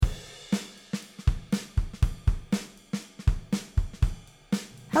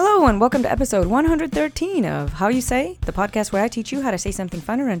Hello and welcome to episode 113 of How You Say, the podcast where I teach you how to say something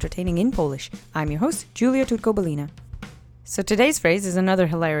fun or entertaining in Polish. I'm your host, Julia Tutko-Balina. So today's phrase is another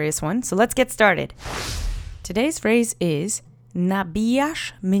hilarious one, so let's get started. Today's phrase is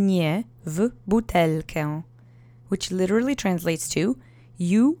nabijasz mnie w butelkę, which literally translates to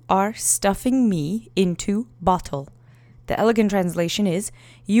you are stuffing me into bottle. The elegant translation is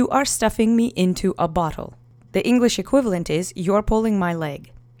you are stuffing me into a bottle. The English equivalent is you're pulling my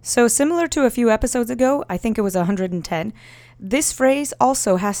leg. So similar to a few episodes ago, I think it was 110, this phrase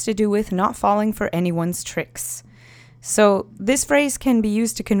also has to do with not falling for anyone's tricks. So this phrase can be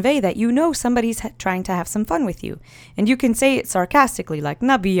used to convey that you know somebody's trying to have some fun with you. And you can say it sarcastically, like,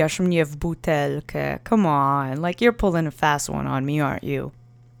 nabijasz mnie w butelkę, come on, like you're pulling a fast one on me, aren't you?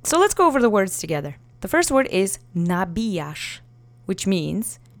 So let's go over the words together. The first word is nabijasz, which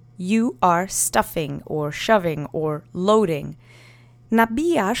means you are stuffing or shoving or loading.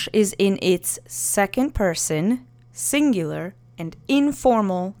 Nabijasz is in its second person, singular, and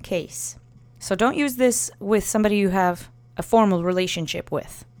informal case. So don't use this with somebody you have a formal relationship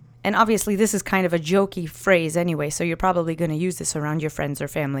with. And obviously this is kind of a jokey phrase anyway, so you're probably going to use this around your friends or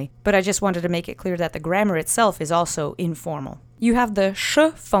family. But I just wanted to make it clear that the grammar itself is also informal. You have the sh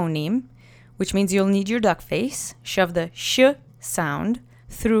phoneme, which means you'll need your duck face. Shove the sh sound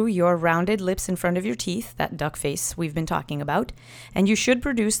through your rounded lips in front of your teeth, that duck face we've been talking about, and you should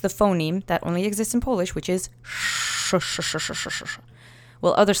produce the phoneme that only exists in Polish, which is sh.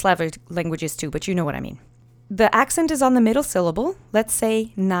 Well, other Slavic languages too, but you know what I mean. The accent is on the middle syllable. Let's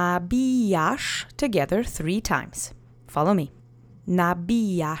say nabijasz together 3 times. Follow me.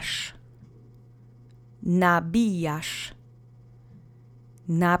 Nabijasz. Nabijasz.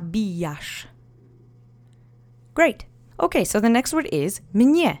 Nabijasz. Great. Okay, so the next word is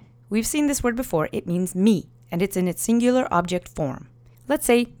mnie. We've seen this word before. It means me, and it's in its singular object form. Let's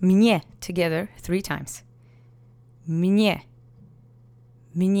say mnie together 3 times. Mnie.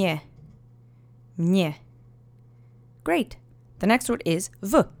 Mnie. Mnie. Great. The next word is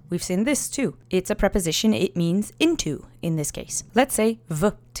w. We've seen this too. It's a preposition. It means into in this case. Let's say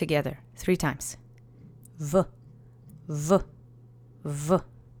w together 3 times. W. W. W.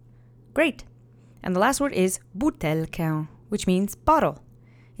 Great. And the last word is butelkę, which means bottle.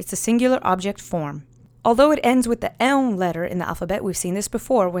 It's a singular object form. Although it ends with the ę letter in the alphabet, we've seen this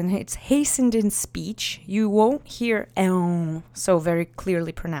before, when it's hastened in speech, you won't hear ę so very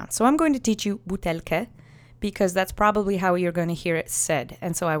clearly pronounced. So I'm going to teach you butelkę, because that's probably how you're going to hear it said.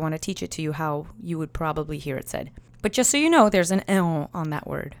 And so I want to teach it to you how you would probably hear it said. But just so you know, there's an ę on that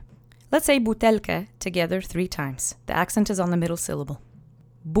word. Let's say butelkę together 3 times. The accent is on the middle syllable.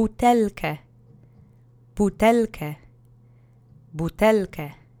 Butelkę. Butelkę.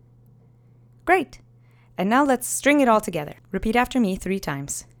 Butelkę. Great. And now let's string it all together. Repeat after me 3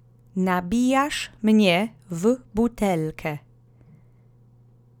 times. Nabijasz mnie w butelkę.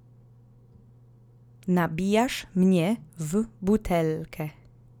 Nabijasz mnie w butelkę.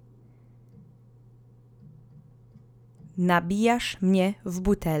 Nabijasz mnie w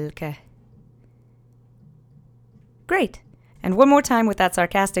butelkę. Great. And one more time with that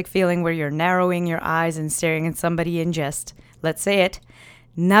sarcastic feeling where you're narrowing your eyes and staring at somebody in jest. Let's say it.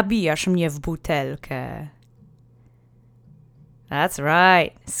 Nabijasz mnie w butelkę. That's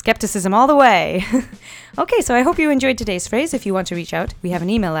right. Skepticism all the way. Okay, so I hope you enjoyed today's phrase. If you want to reach out, we have an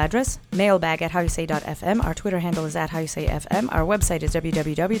email address, mailbag@howyousay.fm. Our Twitter handle is @howyousayfm. Our website is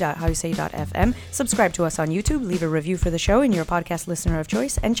www.howyousay.fm. Subscribe to us on YouTube, leave a review for the show in your podcast listener of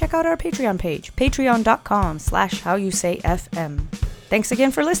choice, and check out our Patreon page, patreon.com/howyousayfm. Thanks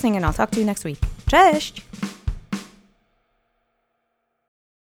again for listening, and I'll talk to you next week. Cześć!